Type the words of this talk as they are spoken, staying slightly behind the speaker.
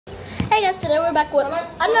Hey guys, today we're back with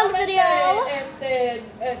another video.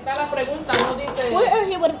 We are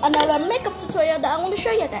here with another makeup tutorial that I'm going to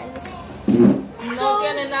show you guys. No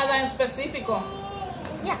tiene nada en específico.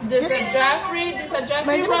 Yeah, This is Jeffrey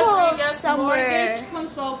Rodriguez, mortgage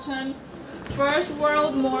consultant, First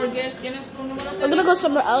World Mortgage. We're going to go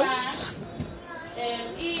somewhere else.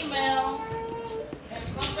 El email, el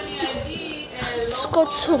company ID, Let's go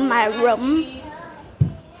to my room,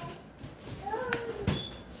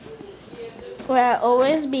 where I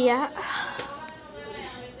always be at.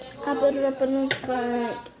 I put it up in this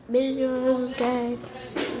bag. Videos, gang.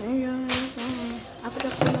 I put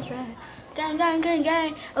it up in this bag. Gang, gang, gang,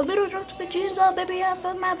 gang. A video dropped to my jeans on, baby. I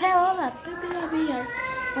found my pal. Hold up, baby. I'll be here.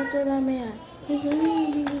 After that, man.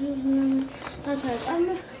 That's right.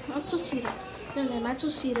 I'm two-seater. I'm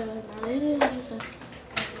two-seater.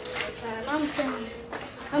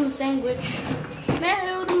 I'm a sandwich.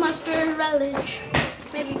 Mayo, mustard, relish.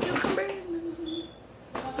 Maybe cucumber.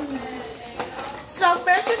 So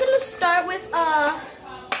first we're gonna start with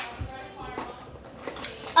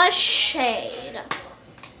a shade.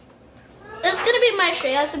 It's gonna be my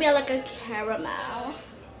shade. It has to be like a caramel.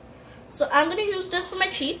 So I'm gonna use this for my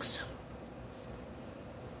cheeks.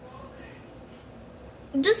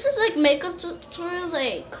 This is like makeup tutorials,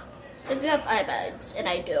 like if you have eye bags, and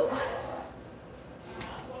I do.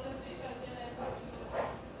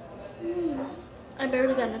 I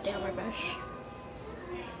barely got nothing on my brush.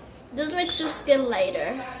 This makes your skin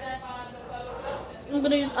lighter. I'm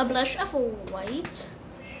gonna use a blush of white.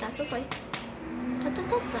 That's a white. That's a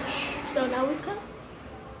top blush. So now we go.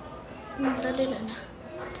 Blend it in.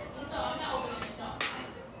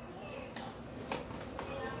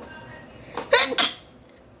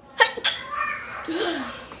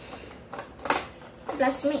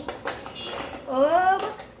 Bless me.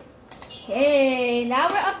 Okay, now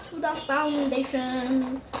we're up to the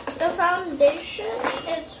foundation. The foundation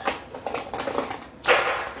is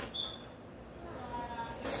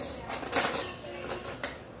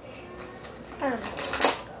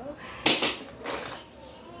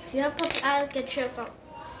if you have puffy eyes, get your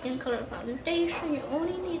skin color foundation. You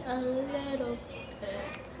only need a little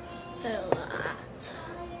bit. A lot.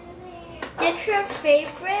 Get your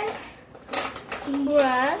favorite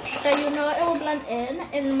brush that you know it will blend in.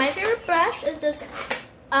 And my favorite brush is this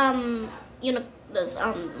this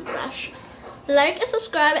brush. Like and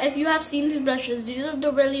subscribe if you have seen these brushes. These are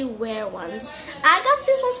the really rare ones. I got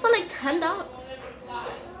these ones for like $10.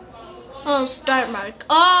 Oh, start mark.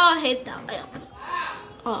 Oh, I hate that.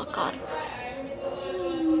 Oh god.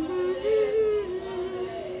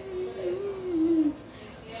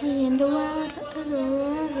 In the water,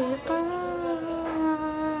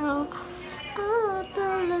 oh, the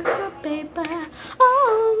little paper.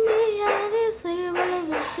 Oh, me, anything, but I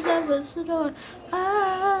wish that was the door.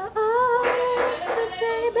 Oh,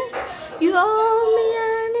 baby, you owe me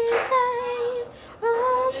anything.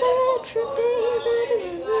 Oh, the rich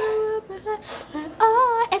baby,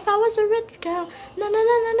 oh, if I was a rich girl, na na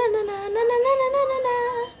na na na na na na na na na na na.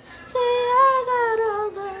 Say I got all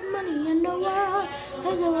the money in the world,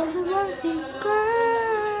 and I was a wealthy girl.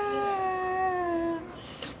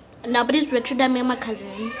 Nobody's richer than me and my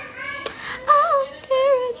cousin. Oh,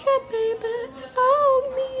 dear richer baby, oh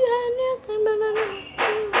me anything but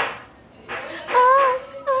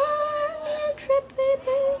richer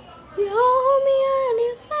baby, you owe me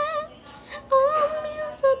anything. Oh me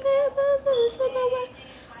baby,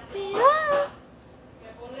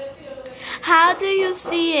 how do you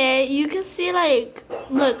see it? You can see like,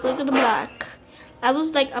 look at the black. I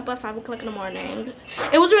was like up at 5 o'clock in the morning.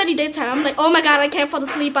 It was already daytime. I'm like, oh my god, I can't fall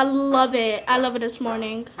asleep. I love it. I love it this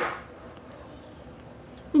morning.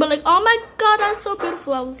 But like, oh my god, that's so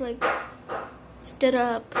beautiful. I was like, stood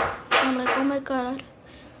up. I'm like, oh my god.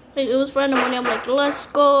 Like, it was 4 in the morning. I'm like, let's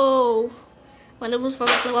go. When it was 5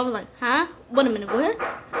 o'clock, I was like, huh? Wait a minute, what?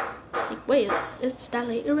 Like, wait, it's that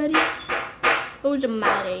late already? It was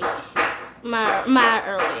my late. My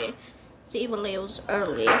early. So even late, it was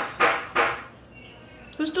early.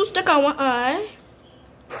 We're still stuck on one eye.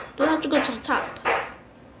 Don't have to go to the top.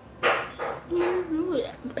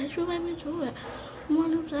 Bet you let me do it. I'm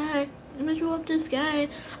on the side. Bet you up this guy.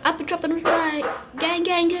 I'll be dropping this right. Gang,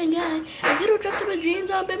 gang, gang, gang. If you don't drop to my jeans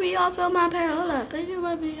on, baby, I'll feel my pair. Hold up. Baby,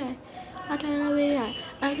 let me high. I try to be high.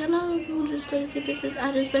 I can only do this 30 pictures.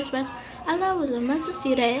 I just best. I love it. I'm not to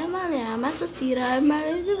see that. I'm not to see that. I'm not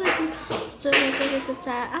so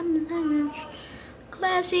I'm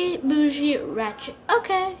classy, bougie, ratchet.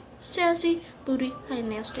 Okay. Sassy, booty, high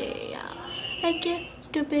nasty. Yeah. Like it,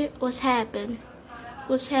 stupid. What's happened?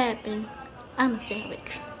 What's happened? I'm a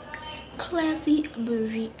sandwich. Classy,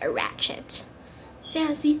 bougie, ratchet.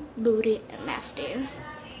 sassy, booty, and nasty.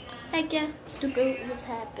 Heck yeah, stupid, what's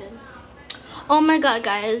happened? Oh my god,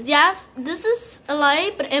 guys. Yeah, this is a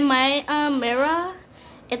light, but in my mirror,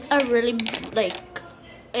 it's a really, like,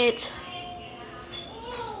 it's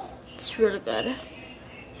really good.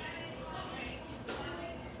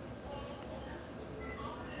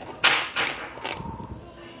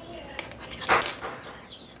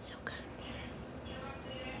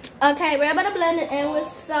 Okay, we're gonna blend it in with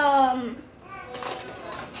some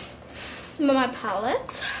my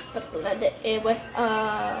palette, but blend it in with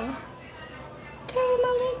caramelly.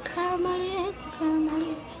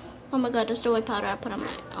 Oh my god, that's the white powder I put on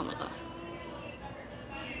my. Oh my god.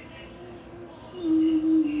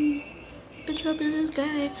 Bitch up in this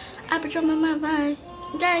guy. I put on my mind.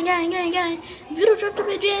 Gang. If you don't drop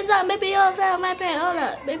the jeans on, maybe you'll found my pants. Hold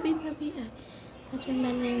up, baby. I turn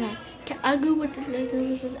my name like. Can't argue with this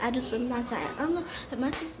lady. I just spent my time. I'm not. My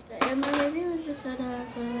sister and my lady was just at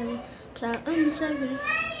us.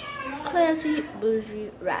 Classy,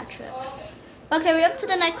 bougie, ratchet. Okay, we're up to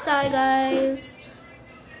the next side, guys.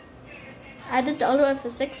 I did the other one for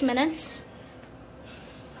 6 minutes.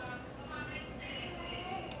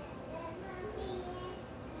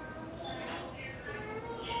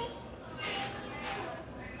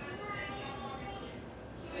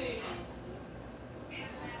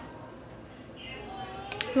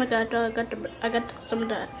 Oh my god, I got some of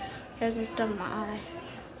the hairs and stuff in my eye.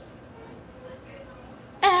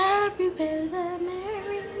 Everywhere that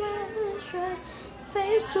Mary was right,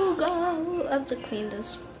 face to go. I have to clean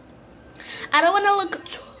this. I don't want to look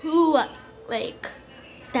too, like,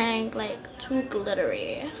 dang, like, too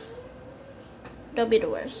glittery. That'll be the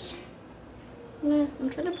worst. I'm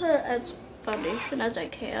trying to put as foundation as I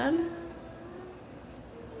can.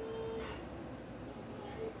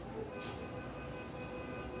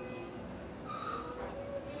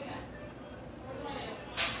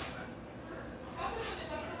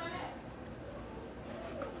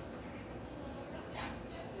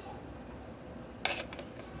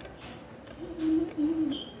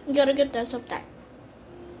 You gotta get this of that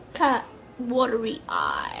cat watery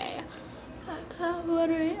eye. Cat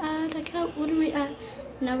watery eye.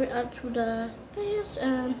 Now we're up to the base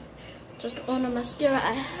and just the only mascara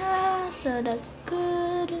I have, so that's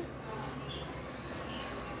good.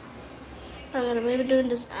 I gotta be doing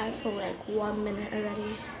this eye for like 1 minute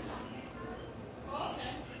already.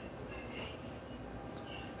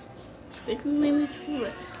 Bitch, we made me through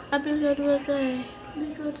it. I've been going to the day.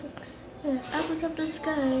 I put up the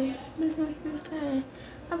sky, I put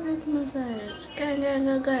up my sides, gang. If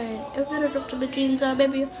you don't drop to my jeans on,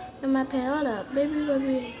 baby, in my pants, hold up, baby.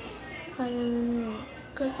 I don't know,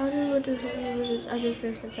 cause I don't know what to say with this, I just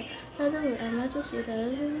feel like I don't know, I'm not to see that,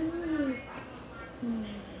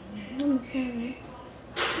 I'm sorry,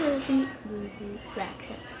 seriously, really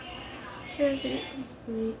ratchet, seriously,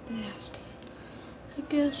 really nasty. I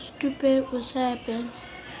guess stupid, what's happened?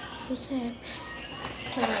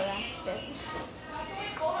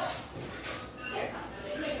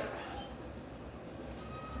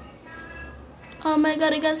 Oh my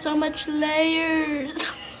god, it got so much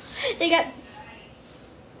layers. It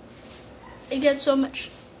got so much.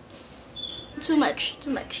 Too much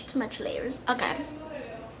layers. Okay.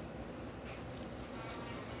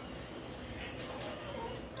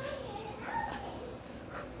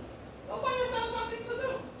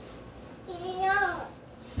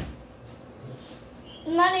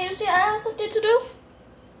 Nani, you see I have something to do?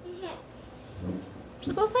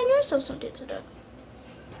 So go find yourself something to do.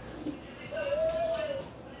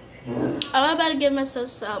 I'm about to give myself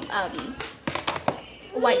some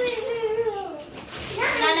wipes.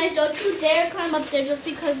 Nana, don't you dare climb up there just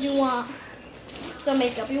because you want some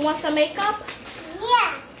makeup. You want some makeup?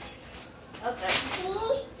 Yeah. Okay.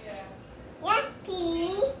 Yeah,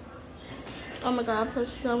 pee. Oh my god, I put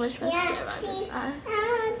so much mascara on this eye.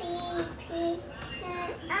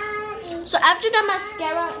 So after the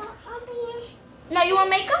mascara, no, you want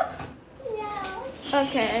makeup? No.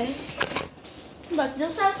 Okay. Look,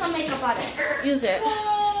 this has some makeup on it. Use it.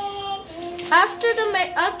 After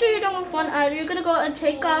you're done with one eye, you're gonna go and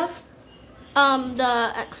take off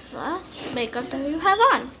the excess makeup that you have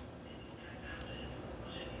on.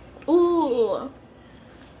 Ooh.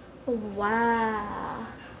 Wow.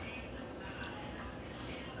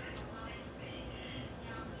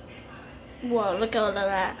 Whoa, look at all of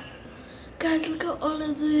that. Guys, look at all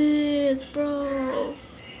of this, bro.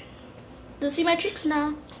 Do you see my tricks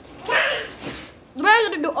now? We're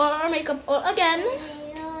gonna do all our makeup all again.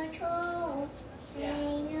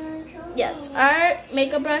 Yes, our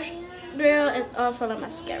makeup brush drill is all full of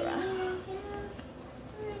mascara.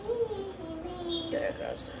 There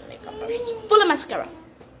goes the makeup brush. she's full of mascara.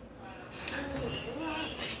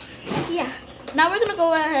 Yeah. Now we're gonna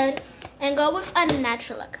go ahead and go with a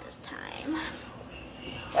natural look this time.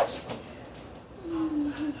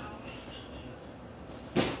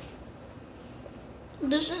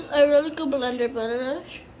 This is a really good blender, but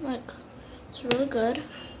it's really good.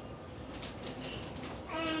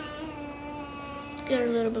 Get a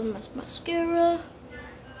little bit of mascara.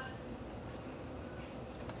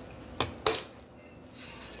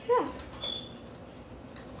 Yeah.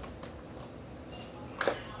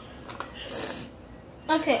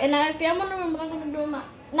 Okay, and now if you're wondering what I'm gonna do with my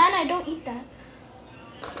Nana, don't eat that.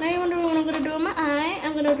 Now you're wondering what I'm gonna do with my eye.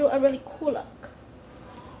 I'm gonna do a really cool look.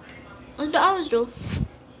 Like I always do.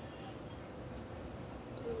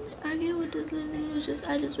 I get what this lady was just.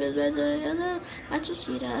 I just read the I just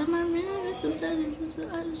see that. My really I just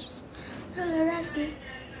rescue.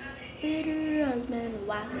 Bitter husband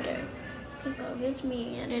wonder. Pick up it's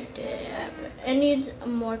me and it did. I need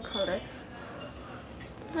more color.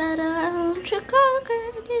 But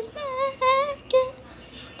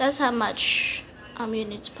that's how much you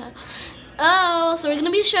need to put. Oh, so we're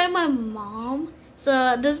gonna be showing my mom.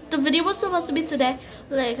 So the video was supposed to be today,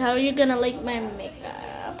 like how you're gonna like my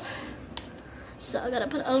makeup. So I gotta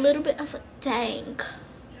put a little bit of a tank.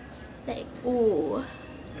 Like ooh,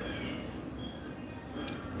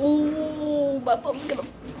 my mom's gonna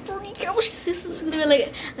freak out. She's gonna be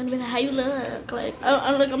like, how you look? Like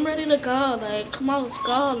I'm like I'm ready to go. Like come on, let's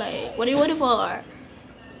go. Like what are you waiting for?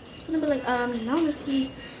 She's gonna be like no,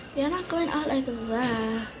 Missy, you're not going out like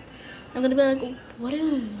that. I'm gonna be like, what do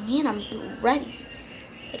you mean? I'm ready.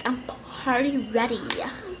 Like I'm party ready.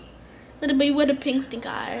 I'm gonna be with a pink stink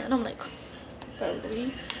eye, and I'm like,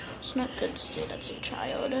 probably it's not good to say that to your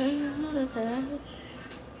child.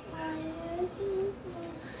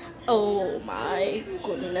 Oh my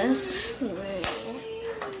goodness.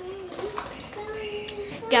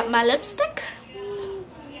 Got my lipstick.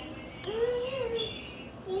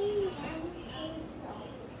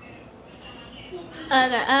 I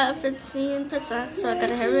got 15%, so I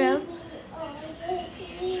gotta hurry up.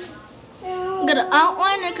 I'm gonna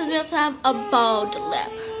outline it because we have to have a bold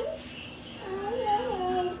lip.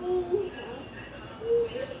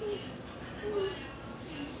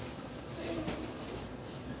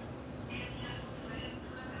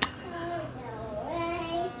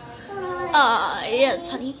 Yes,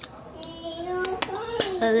 honey.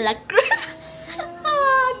 Like,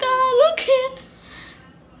 oh God, look at.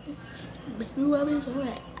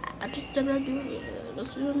 I just don't do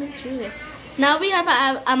it. Now we have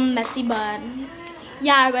a messy bun.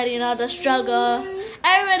 Yeah, I already know the struggle.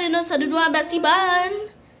 I already know how to do a messy bun.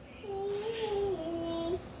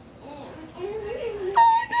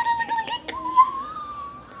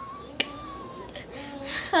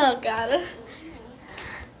 Oh God.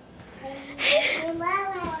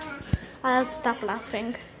 I have to stop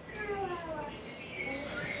laughing.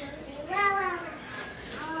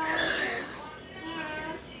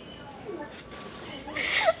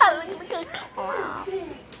 I look like a clown.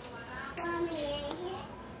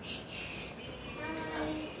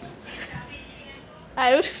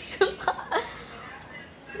 I feel.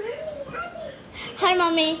 Hi,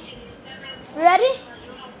 mommy. Ready?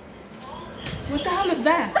 What the hell is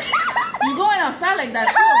that? You going outside like that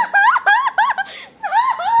too?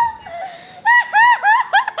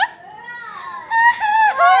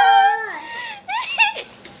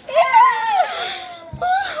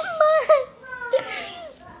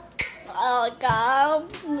 Oh God!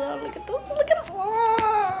 Look at this! Look at this!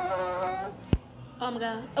 Oh my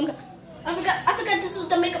God! Oh my God! I forgot this was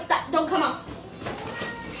the makeup that don't come off.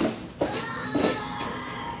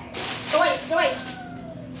 The wipes.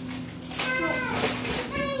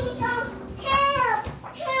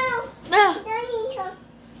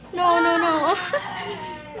 No.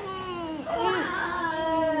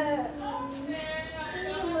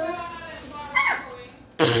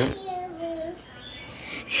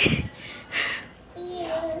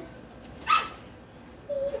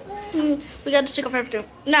 We got to take off everything.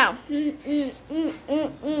 Now, the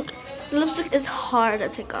lipstick is hard to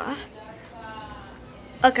take off.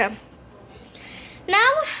 Okay.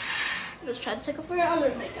 Now, let's try to take off your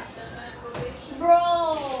other makeup.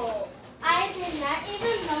 Bro, I did not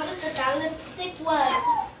even notice that lipstick was.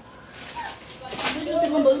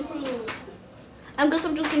 I guess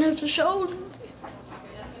I'm just gonna have to show.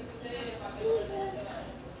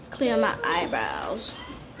 Clear my eyebrows.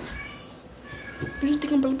 I'm just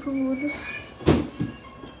thinking bulletproof.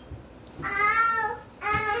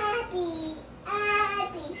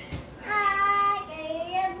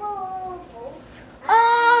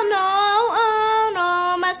 Oh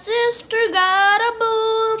no, my sister got a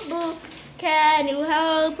boo-boo.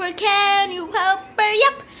 her? Can you help her?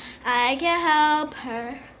 Yep, I can help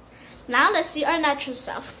her. Now let's see our natural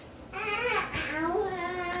self.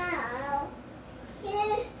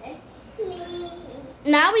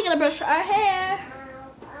 Now we're gonna brush our hair.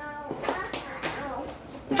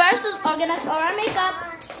 First is organize all our makeup.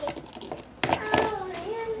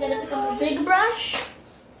 Gonna pick up a big brush.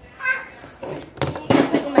 Gonna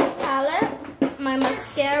pick up my palette, my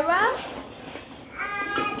mascara.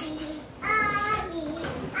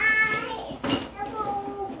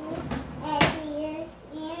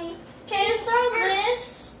 Can you throw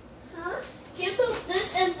this? Can you throw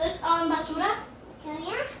this and this on basura?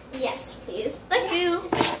 Yes, please. Thank you.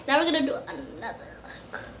 Now we're gonna do another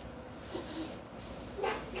look.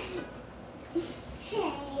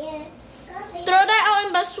 Throw that out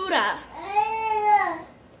in basura.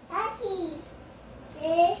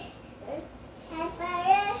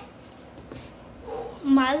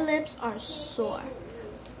 My lips are sore.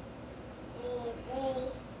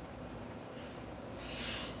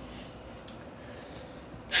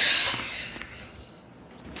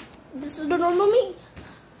 This is the normal me.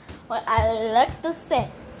 What I like to say.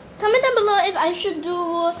 Comment down below if I should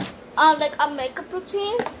do like a makeup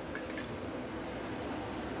routine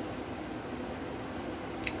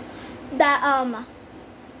that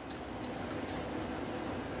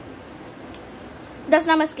that's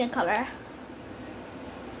not my skin color.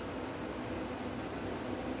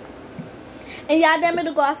 And y'all dare me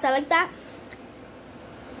to go outside like that?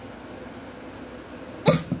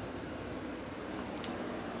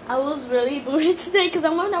 I was really bougie today because I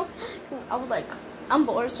was like, I'm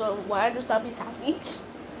bored, so why just not be sassy?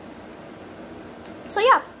 So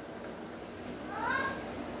yeah.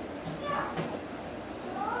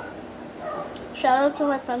 Shout out to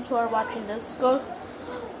my friends who are watching this. Go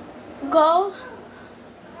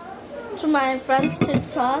to my friend's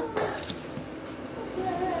TikTok.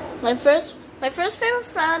 My first favorite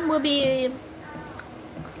friend will be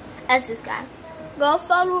Essie's guy. Go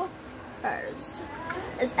follow hers.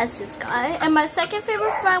 Is Essie's guy. And my second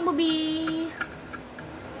favorite friend will be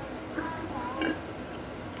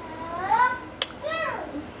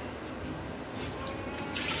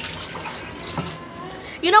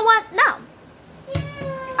you know what? No.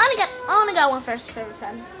 I only got one first favorite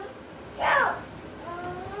friend.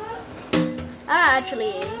 I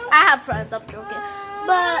have friends, I'm joking.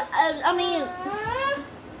 But I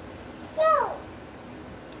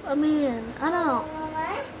don't know.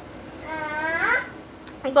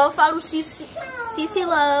 Go follow CC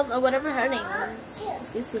Love or whatever her name is.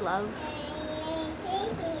 CC Love.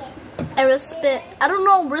 And Respect. I don't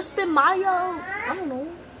know. Respect Mario. I don't know.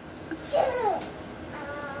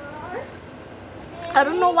 I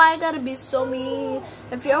don't know why I gotta be so mean.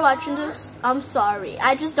 If you're watching this, I'm sorry.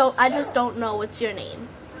 I just don't know what's your name.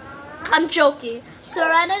 I'm joking.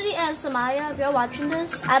 Serenity and Samaya, if you're watching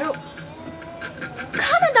this, comment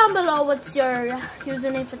down below what's your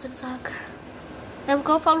username for TikTok. And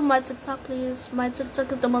go follow my TikTok, please. My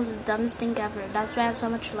TikTok is the most dumbest thing ever. That's why I have so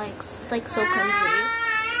much likes. It's like so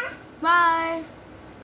cringy. Bye.